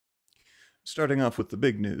Starting off with the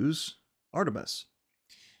big news, Artemis.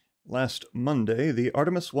 Last Monday, the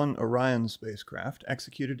Artemis 1 Orion spacecraft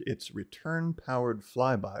executed its return-powered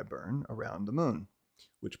flyby burn around the Moon,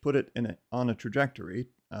 which put it on a trajectory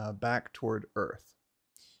back toward Earth.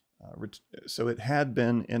 So it had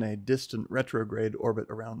been in a distant retrograde orbit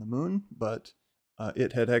around the Moon, but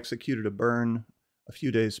it had executed a burn a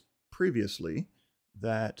few days previously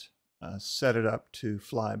that set it up to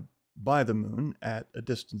fly by the Moon at a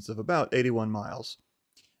distance of about 81 miles,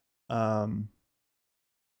 sort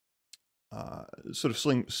of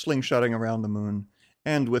slingshotting around the Moon,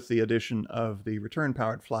 and with the addition of the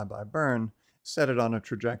return-powered flyby burn, set it on a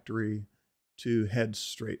trajectory to head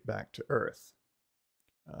straight back to Earth.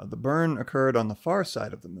 The burn occurred on the far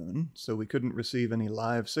side of the Moon, so we couldn't receive any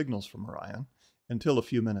live signals from Orion until a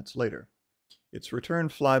few minutes later. Its return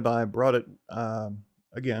flyby brought it,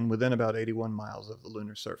 again, within about 81 miles of the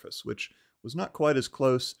lunar surface, which was not quite as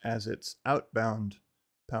close as its outbound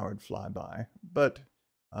powered flyby, but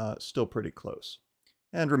still pretty close.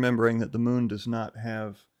 And remembering that the Moon does not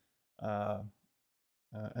have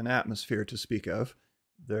an atmosphere to speak of,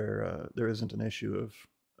 there isn't an issue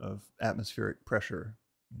of atmospheric pressure,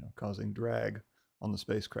 causing drag on the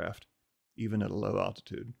spacecraft, even at a low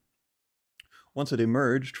altitude. Once it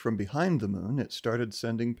emerged from behind the Moon, it started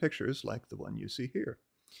sending pictures like the one you see here,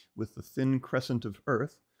 with the thin crescent of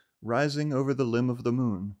Earth rising over the limb of the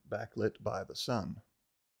Moon, backlit by the Sun.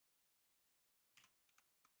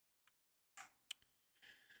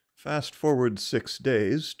 Fast forward 6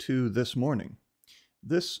 days to this morning.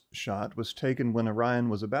 This shot was taken when Orion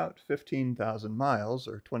was about 15,000 miles,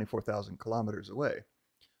 or 24,000 kilometers away,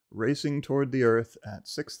 racing toward the Earth at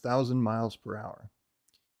 6,000 miles per hour.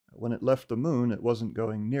 When it left the Moon, it wasn't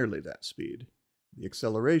going nearly that speed. The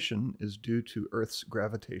acceleration is due to Earth's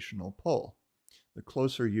gravitational pull. The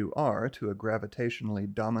closer you are to a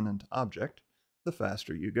gravitationally dominant object, the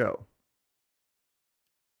faster you go.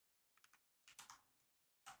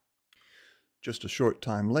 Just a short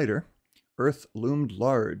time later, Earth loomed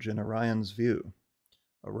large in Orion's view.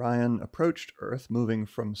 Orion approached Earth, moving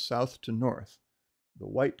from south to north. The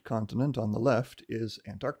white continent on the left is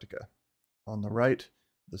Antarctica. On the right,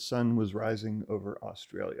 the sun was rising over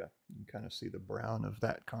Australia. You can kind of see the brown of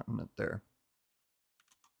that continent there.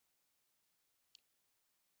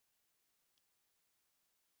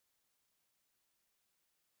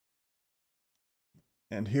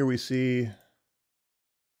 And here we see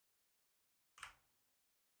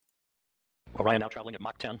Orion now traveling at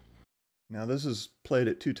Mach 10. Now this is played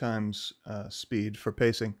at 2 times speed for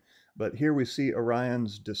pacing, but here we see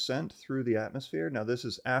Orion's descent through the atmosphere. Now this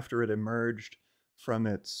is after it emerged from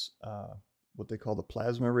its what they call the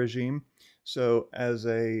plasma regime. So as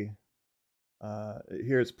here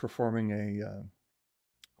it's performing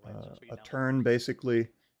a turn, basically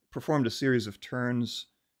performed a series of turns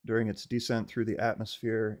during its descent through the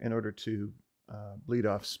atmosphere in order to bleed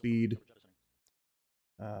off speed,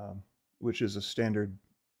 which is a standard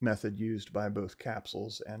method used by both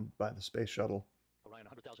capsules and by the space shuttle.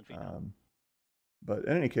 But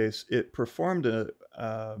in any case, it performed a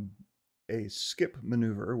skip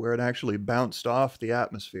maneuver where it actually bounced off the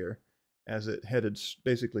atmosphere as it headed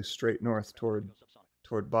basically straight north toward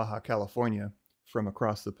Baja California from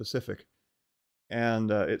across the Pacific.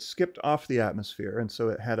 And it skipped off the atmosphere, and so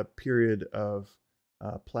it had a period of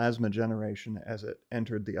plasma generation as it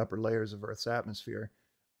entered the upper layers of Earth's atmosphere,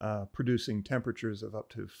 producing temperatures of up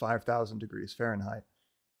to 5,000 degrees Fahrenheit.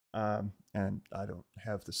 And I don't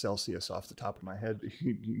have the Celsius off the top of my head.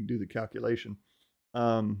 You can do the calculation.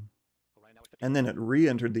 And then it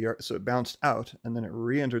re-entered the Earth, so it bounced out, and then it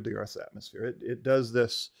re-entered the Earth's atmosphere. It does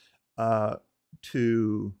this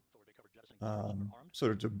to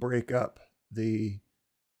sort of to break up the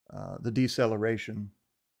deceleration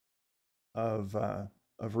of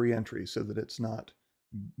re-entry, so that it's not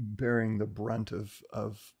bearing the brunt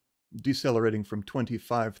of decelerating from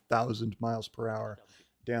 25,000 miles per hour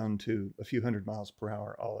down to a few hundred miles per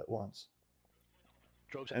hour all at once.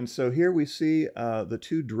 And so here we see the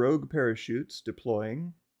 2 drogue parachutes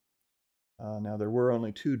deploying. Now there were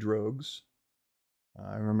only 2 drogues.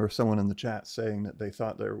 I remember someone in the chat saying that they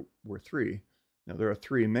thought there were 3. Now there are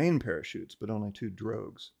 3 main parachutes, but only 2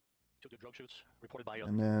 drogues.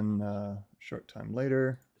 And then a short time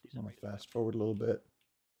later, I'm going to fast forward a little bit.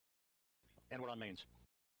 And we're on mains.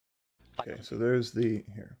 Okay, so there's the,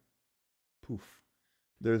 here, poof.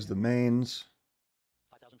 There's the mains.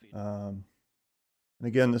 And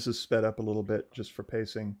again, this is sped up a little bit just for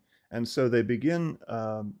pacing. And so they begin,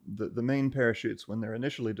 the main parachutes, when they're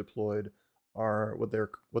initially deployed, are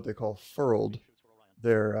what they call furled.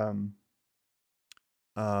 They're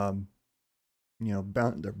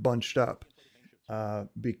they're bunched up. and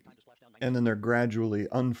then they're gradually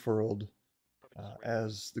unfurled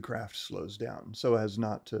as the craft slows down, so as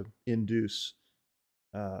not to induce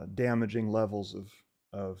damaging levels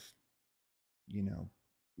of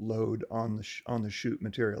load on the chute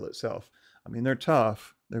material itself. I mean, they're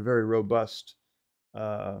tough, they're very robust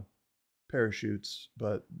parachutes,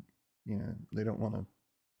 but they don't want to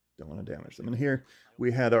damage them. And here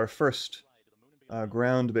we had our first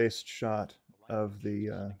ground-based shot of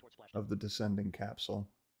the descending capsule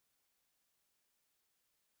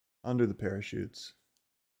under the parachutes.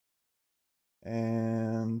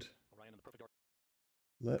 And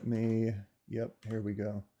let me, yep, here we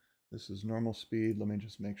go. This is normal speed. Let me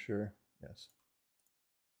just make sure. Yes.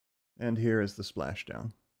 And here is the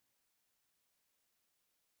splashdown.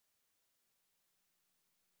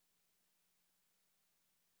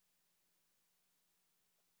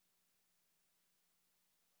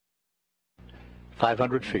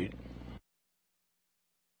 $500 feet.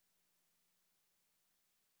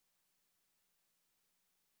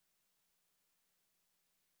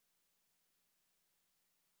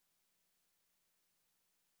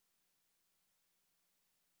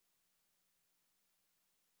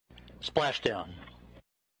 Splashdown.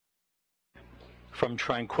 From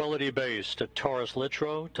Tranquility Base to Taurus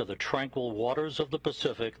Littrow to the tranquil waters of the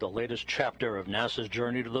Pacific, the latest chapter of NASA's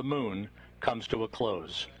journey to the moon comes to a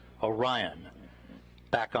close. Orion,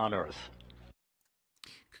 back on Earth.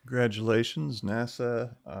 Congratulations,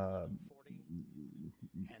 NASA,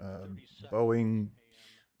 Boeing,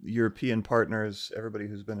 European partners, everybody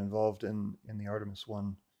who's been involved in the Artemis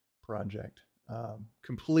 1 project.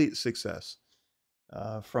 Complete success.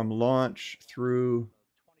 From launch through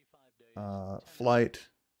flight,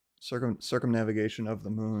 circumnavigation of the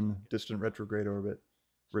moon, distant retrograde orbit,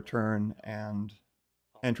 return, and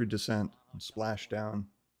entry, descent, and splashdown.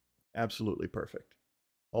 Absolutely perfect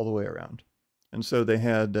all the way around. And so they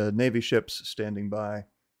had Navy ships standing by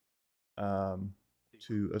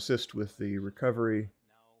to assist with the recovery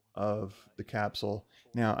of the capsule.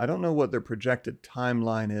 Now, I don't know what their projected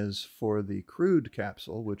timeline is for the crewed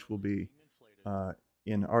capsule, which will be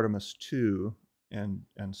in Artemis 2 and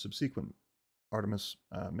subsequent Artemis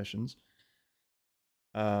missions.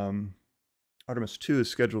 Artemis 2 is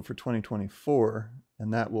scheduled for 2024,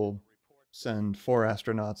 and that will send 4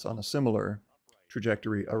 astronauts on a similar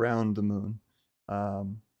trajectory around the moon,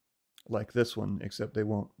 like this one, except they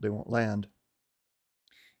won't land.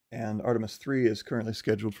 And Artemis 3 is currently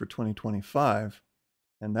scheduled for 2025,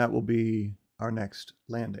 and that will be our next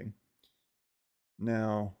landing.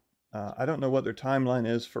 Now, I don't know what their timeline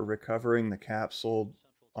is for recovering the capsule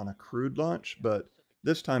on a crewed launch, but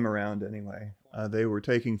this time around anyway, they were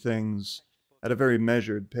taking things at a very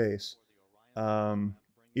measured pace.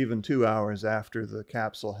 Even 2 hours after the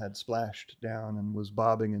capsule had splashed down and was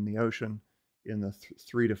bobbing in the ocean in the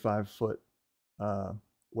 3 to 5 foot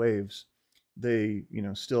waves, they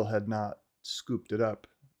still had not scooped it up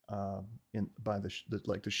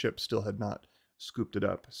the ship still had not scooped it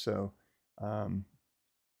up. So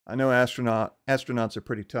I know astronauts are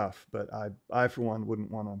pretty tough, but I for one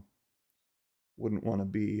wouldn't want to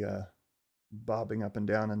be bobbing up and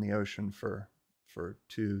down in the ocean for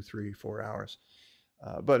 2, 3, 4 hours.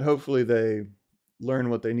 But hopefully they learn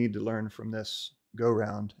what they need to learn from this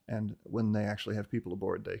go-round, and when they actually have people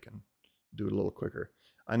aboard, they can do it a little quicker.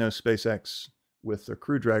 I know SpaceX, with their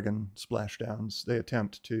Crew Dragon splashdowns, they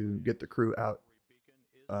attempt to get the crew out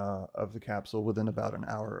of the capsule within about an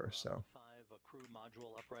hour or so.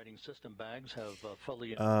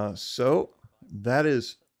 So that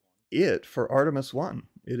is it for Artemis 1.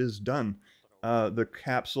 It is done. The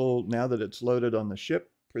capsule, now that it's loaded on the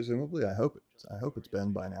ship, presumably, I hope it's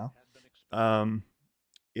been by now,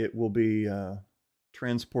 it will be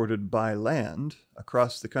transported by land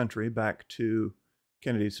across the country back to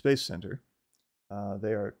Kennedy Space Center.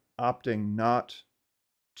 They are opting not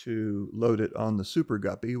to load it on the Super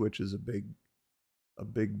Guppy, which is a big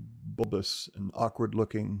bulbous and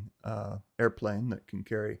awkward-looking airplane that can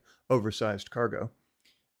carry oversized cargo.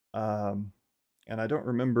 And I don't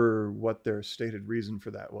remember what their stated reason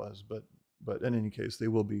for that was, but in any case, they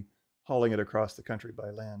will be hauling it across the country by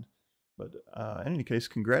land. But in any case,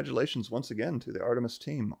 congratulations once again to the Artemis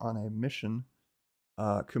team on a mission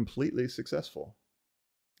completely successful.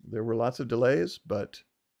 There were lots of delays, but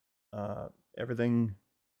everything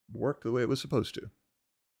worked the way it was supposed to.